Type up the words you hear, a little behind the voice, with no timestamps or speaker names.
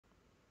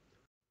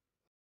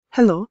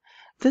Hello,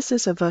 this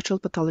is a virtual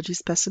pathology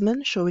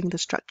specimen showing the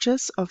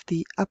structures of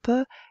the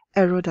upper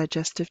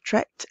aerodigestive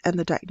tract, and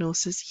the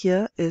diagnosis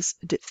here is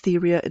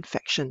diphtheria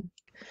infection.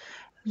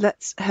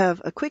 Let's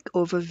have a quick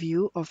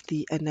overview of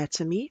the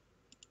anatomy.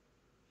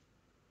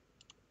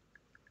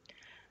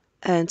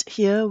 And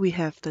here we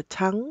have the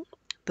tongue,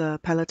 the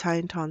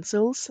palatine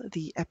tonsils,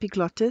 the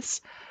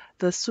epiglottis,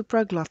 the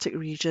supraglottic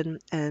region,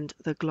 and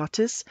the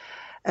glottis,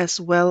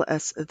 as well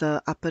as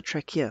the upper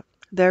trachea.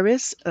 There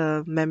is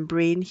a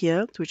membrane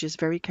here, which is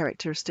very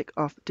characteristic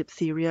of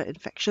diphtheria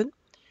infection.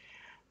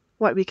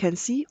 What we can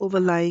see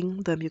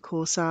overlying the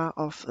mucosa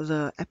of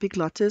the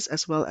epiglottis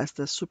as well as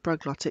the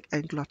supraglottic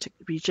and glottic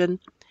region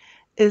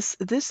is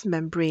this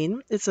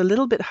membrane. It's a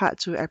little bit hard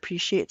to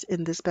appreciate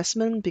in this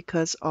specimen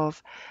because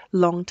of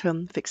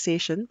long-term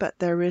fixation, but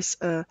there is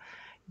a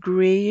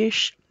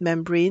grayish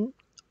membrane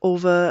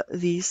over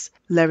these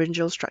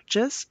laryngeal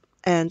structures,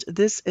 and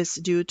this is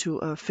due to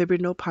a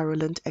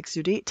fibrinopurulent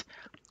exudate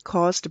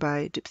caused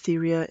by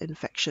diphtheria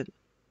infection.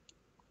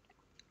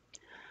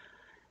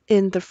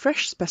 In the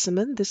fresh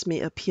specimen, this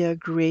may appear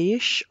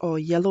grayish or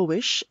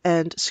yellowish,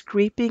 and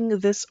scraping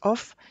this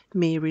off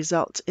may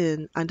result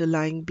in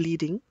underlying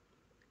bleeding.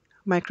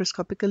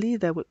 Microscopically,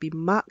 there would be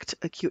marked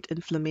acute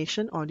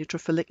inflammation or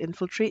neutrophilic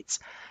infiltrates,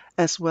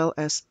 as well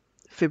as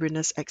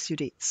fibrinous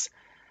exudates.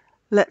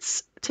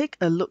 Let's take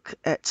a look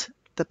at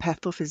the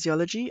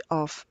pathophysiology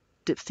of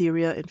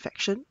diphtheria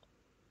infection.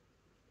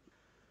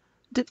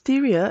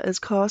 Diphtheria is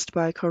caused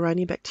by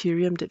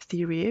Corynebacterium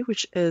diphtheriae,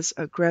 which is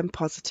a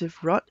gram-positive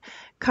rot.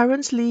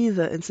 Currently,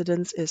 the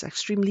incidence is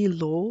extremely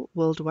low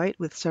worldwide,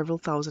 with several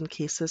thousand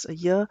cases a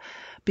year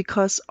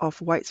because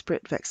of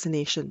widespread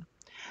vaccination.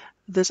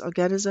 This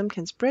organism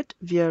can spread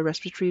via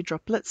respiratory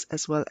droplets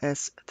as well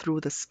as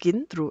through the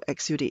skin through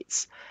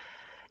exudates.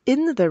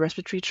 In the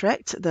respiratory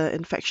tract, the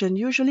infection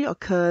usually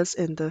occurs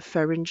in the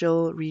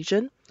pharyngeal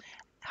region.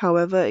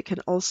 However, it can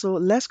also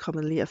less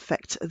commonly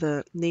affect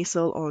the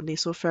nasal or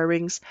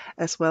nasopharynx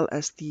as well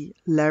as the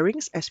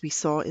larynx, as we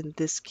saw in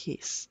this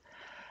case.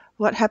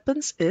 What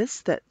happens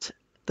is that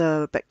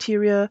the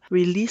bacteria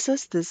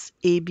releases this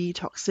AB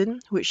toxin,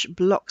 which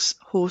blocks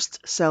host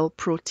cell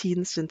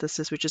protein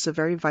synthesis, which is a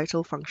very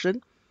vital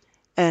function,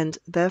 and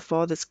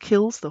therefore this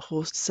kills the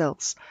host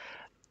cells.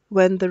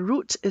 When the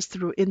route is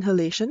through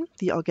inhalation,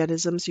 the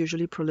organisms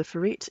usually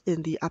proliferate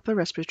in the upper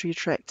respiratory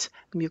tract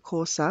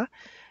mucosa,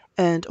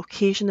 and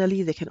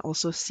occasionally they can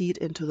also seed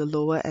into the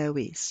lower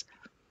airways.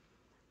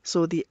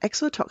 So the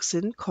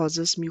exotoxin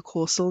causes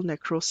mucosal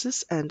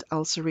necrosis and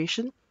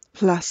ulceration,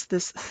 plus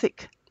this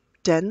thick,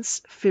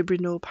 dense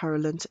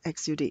fibrinopurulent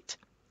exudate.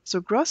 So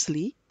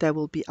grossly, there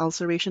will be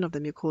ulceration of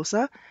the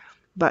mucosa,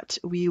 but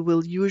we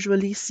will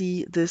usually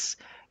see this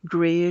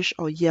grayish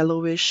or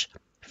yellowish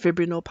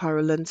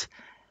fibrinopurulent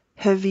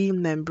heavy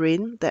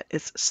membrane that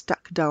is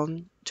stuck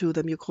down to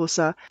the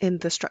mucosa in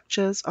the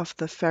structures of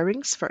the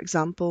pharynx, for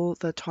example,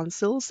 the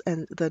tonsils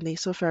and the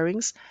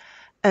nasopharynx,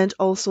 and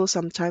also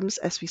sometimes,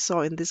 as we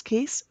saw in this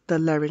case, the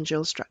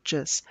laryngeal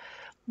structures.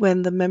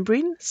 When the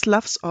membrane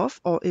sloughs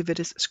off, or if it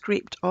is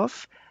scraped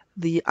off,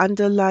 the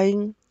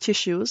underlying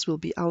tissues will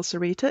be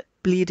ulcerated,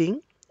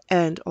 bleeding,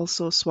 and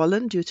also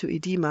swollen due to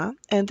edema,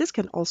 and this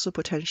can also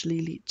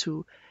potentially lead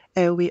to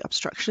airway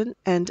obstruction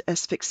and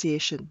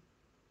asphyxiation.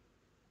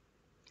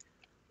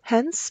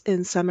 Hence,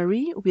 in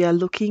summary, we are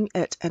looking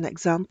at an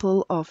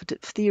example of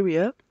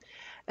diphtheria,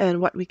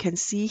 and what we can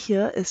see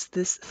here is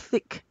this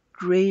thick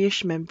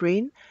grayish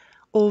membrane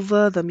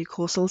over the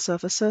mucosal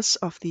surfaces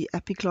of the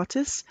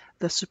epiglottis,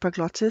 the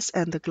supraglottis,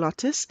 and the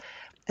glottis,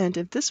 and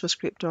if this was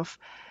scraped off,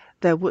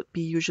 there would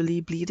be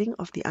usually bleeding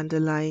of the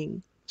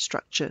underlying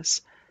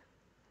structures.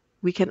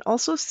 We can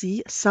also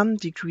see some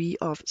degree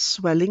of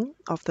swelling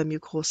of the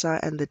mucosa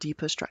and the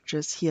deeper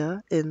structures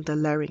here in the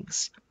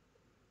larynx.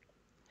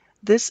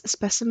 This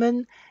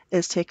specimen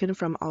is taken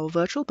from our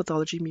virtual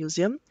pathology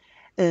museum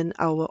in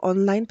our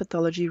online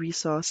pathology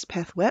resource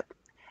Pathweb,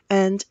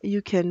 and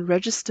you can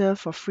register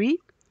for free.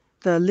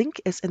 The link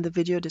is in the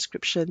video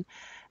description,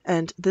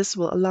 and this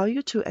will allow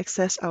you to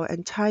access our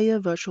entire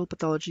virtual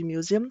pathology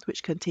museum,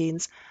 which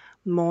contains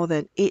more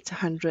than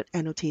 800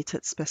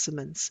 annotated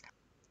specimens.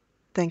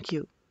 Thank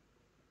you.